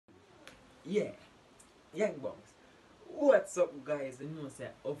Yeah, Young Bunks. What's up, guys? You know, say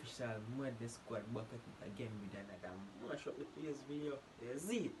official Murder Squad back at it again with another mash up the place video. You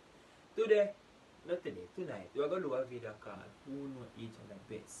see, today, not today, tonight, we're gonna do a video called Who Know Each Other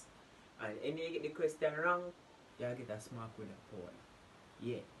Best. And any you get the question wrong, you get a smack with a pole.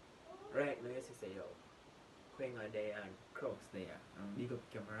 Yeah. Right now, you say, yo, Queen are there and Crocs there. And big up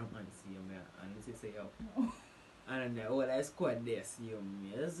cameraman, see you, man. And you say, yo. And the whole squad there, see you,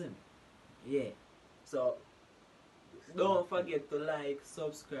 isn't it? Yeah. So, don't forget to like,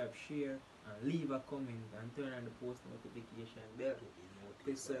 subscribe, share, and leave a comment and turn on the post notification bell.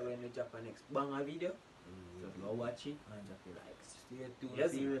 So when we drop our next banger video, so go watch it and drop the likes. Stay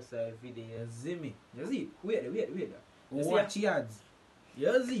tuned. Serious video. You see me? You see it? Wait. Watch the ads.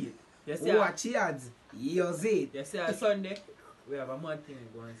 You see it? You see Watch the ads. You see it. You see on Sunday, we have a mad thing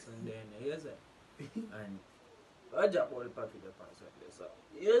going Sunday, and you see? And I drop all the video on Sunday, so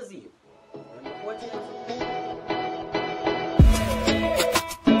you see it? And watch it.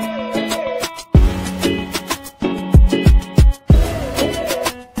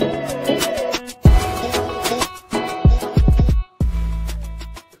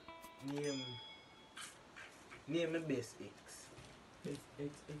 Name my best ex. X.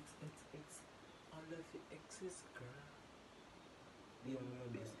 All of your exes, girl. Name my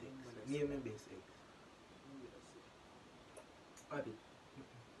best ex. Name my best ex. Abby.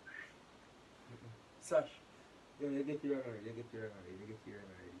 Sash. You get your already.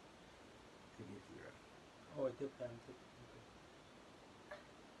 Oh, take time.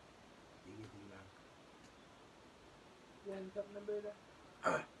 You get your back. You want to my brother?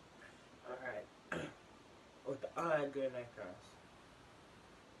 Alright. Out of all girl I cross,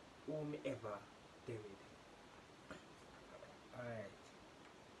 who me ever did with? Alright.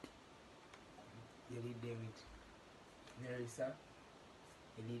 You did there with Nerissa.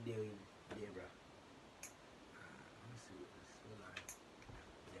 You did there with Debra. Let's see what this is like.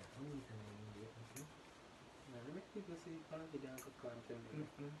 Yeah, how many times you did it? Now, let me people say you can't get down to content.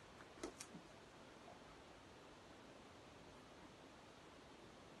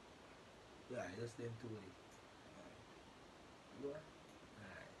 Yeah, just them two.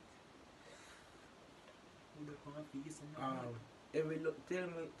 Alright. Who the fuck is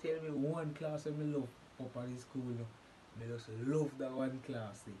Tell me one class I love up at the school. I just love that one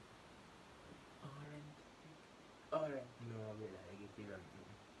class. Alright. No, I get it wrong.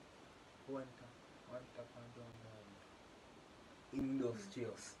 One top and down.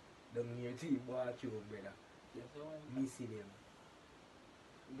 Industrious. Down near to Bachu, brother. Yes, the one. Me see them.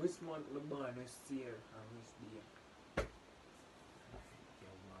 This month my born is here and this day.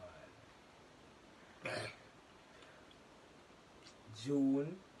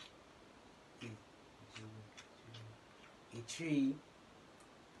 June 3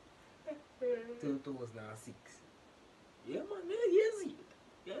 2006. Yeah, man, yes, it.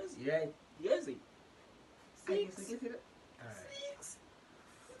 You right? Yes, it. Six. Alright. Six.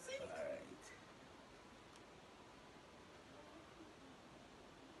 Alright.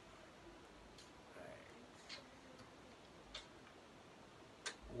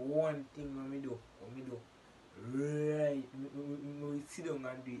 One thing when me do. Right. We sit down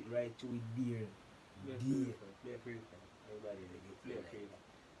and do it right to with beer. Play free. Everybody Play free.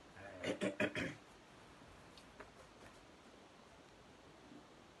 Alright.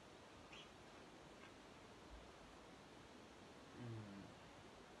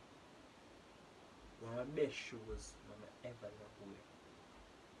 One of my best shoes I ever wear.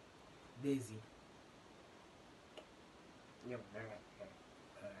 Daisy. Yeah, alright.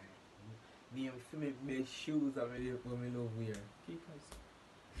 Name for me best shoes I love wear. Keepers.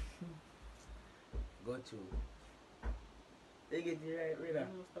 Go to. They get it right, brother.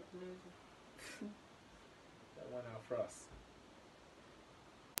 No, stop lazy. That one are frost.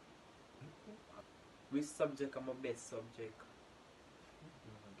 Which subject am my best subject?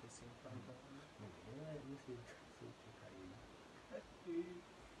 I'm guessing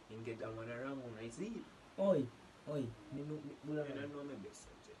you can get that one around when I see it. Oi. You don't know my best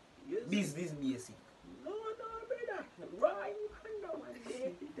subject. Yes. Business basic. No, brother. Right hand down one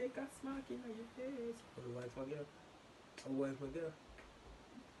day. You take a smack in your face. Oh, wife my girl.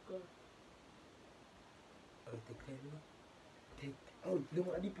 Go. Oh, take time now. Take. Oh, don't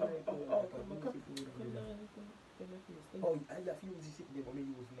want to dip in it. Come on. Oh, I have used this there, but I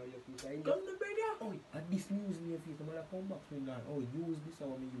use now your face. Come to brother. Oh, and this me use in your face. I'm gonna come back to me now. Oh, use this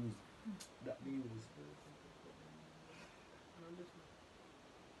or me use. That me use.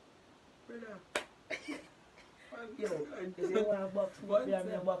 Brother. Yo, is it one box? One Yeah,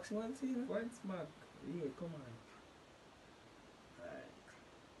 me a smack. box one thing. One smack. Yeah, come on.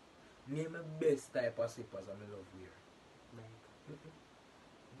 Name the best type of slippers I love wear. Nike.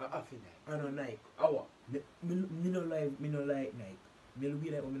 I feel like. I know Nike. Our. Me no like Nike. Me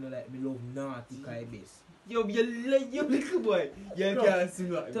love Nautica best. Yo, you little boy. You can't sing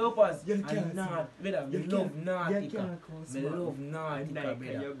that. Topas, You and can't Nat, brother, me You love can't- Nautica. you can't come Me smart. love Nautica, Nike,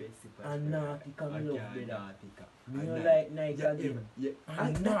 brother. your best slippers, And brother. Nautica me I love, can't brother. Nautica. Me And no Nike. like Nike Yeah, again. yeah.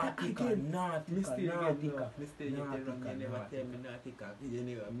 And Nautica, Again. Nautica, Mistake Nautica. it mistake get it wrong. You never tell me Nautica. You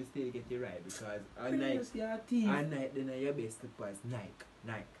never mistake get it right because When Nike you see a thief. and Nike then your best slippers Nike.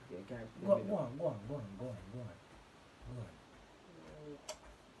 You can't Go tell me on.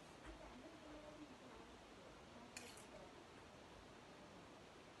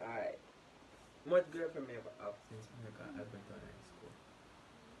 Alright. Much girlfriend me ever have since I got Alberta High School.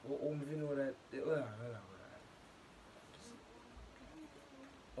 You know that.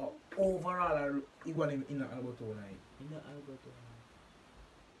 Overall, you want him in Alberta night. In the Alberta.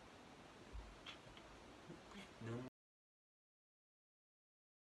 No.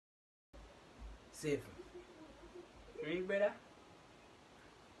 Safe. Real brother?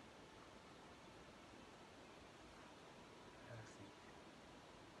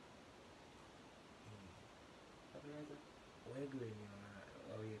 Where going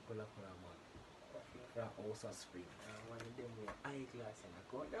on? We color man. From House of Spring. One of them with eyeglass and I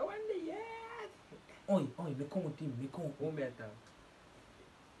got that one day, yeah. Oi, me count him. Who better?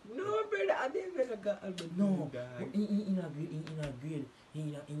 No, brother, I didn't even got Albert. No, guy. in a grade,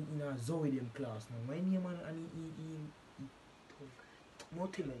 in a Zoe them class. Now, my name and he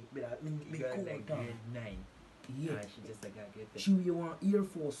nothing like, but me got count like down. grade 9. Yeah. And she just like I get She wear one Air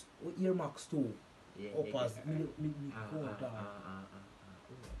Force or Air Max too. yeah, Up as me count down.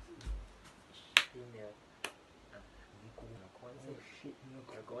 Female. Oh shit,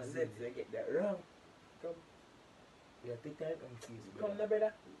 Come on, let's get that wrong. Come. Yeah, take time and see. Come now,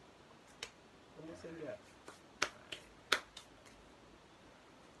 brother. Come on, say that.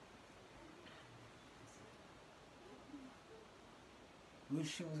 We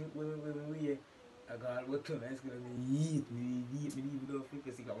shoes when we I got what to nice gonna eat me leave it off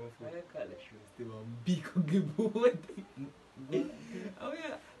because he got one Why foot. you call the shoes? They were big ugly boy. Oh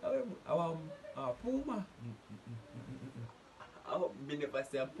yeah, Puma. I hope me never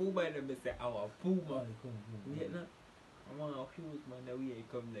say a Puma and me say our Puma. Yeah, no. I want a shoes man the way it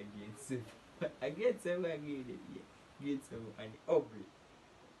come like grade 7. I get 7 grade 8, yeah. Grade 7 and ugly.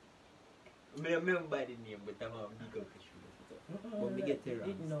 I remember the name but I'm a big ugly shoes. But me get it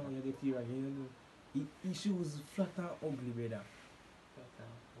wrong. No, you get it wrong. His shoes flat and ugly, brother.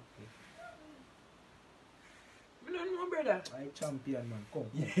 Okay. Me don't know, brother. I champion, man. Come.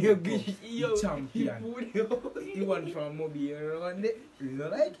 Yo, champion. He won from Mobi one day. You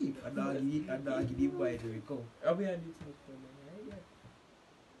don't like him. A doggy the boy to come. I'll be on this much for me.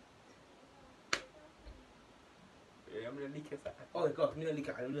 Yeah, I'm gonna lick your sack. Oh, God, me no lick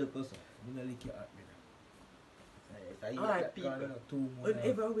at a little person. Me no lick your at, brother. Alright, people. Whenever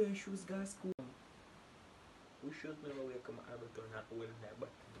Whenever I wear shoes, go to school. We shoes never wear come Alberton and hold that back.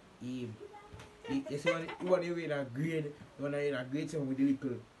 you see when you in a grade, when I in a grade 7 with the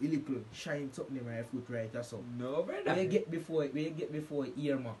little shine something in my foot right or so. No, brother. When you get before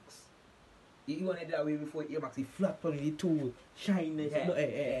ear marks. You want it that way before ear marks, he flat on the toe, shine it. Yeah. No,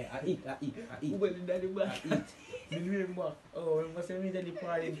 I eat. Who will in that back? I eat. Me remember, remember say me tell the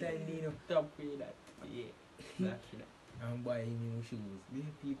party time, you know. Stop with that. Yeah. That's that. I'm buying new shoes. Many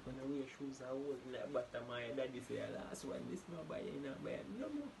people now wear shoes are old like bottom my daddy say last one this not buy you not buy no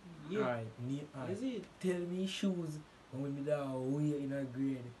more. Yeah. Alright, Is it? tell me shoes when we da wear in a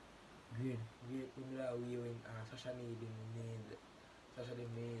grade. When we da wear when Sasha need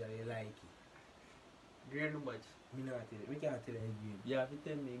that you like it. Grade much. Me not tell you. We can't tell you grade. You have to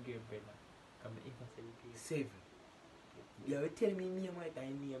tell me grade brother. Come if I say grade. 7. Yeah, you tell me name right I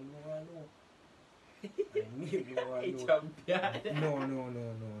name no I know. I name no I know. Champion.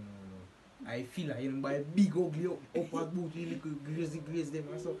 No. I feel like you know buy big ugly upper boot with little graze them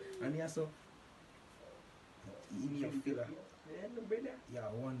and so and you so in your filler. Yeah, no brother. Yeah,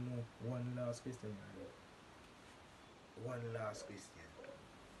 one last question. One last question.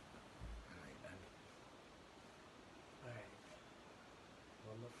 Alright, done. Alright.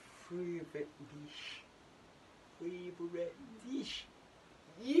 My favorite dish. Favorite dish.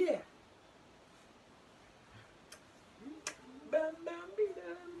 Yeah. Bam bam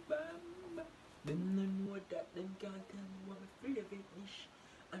bam bam bam. Them no know that them can't tell me what my favorite dish.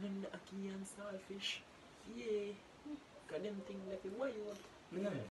 And then the ackee and saltfish. Yeah. Cause them think like why you want. Me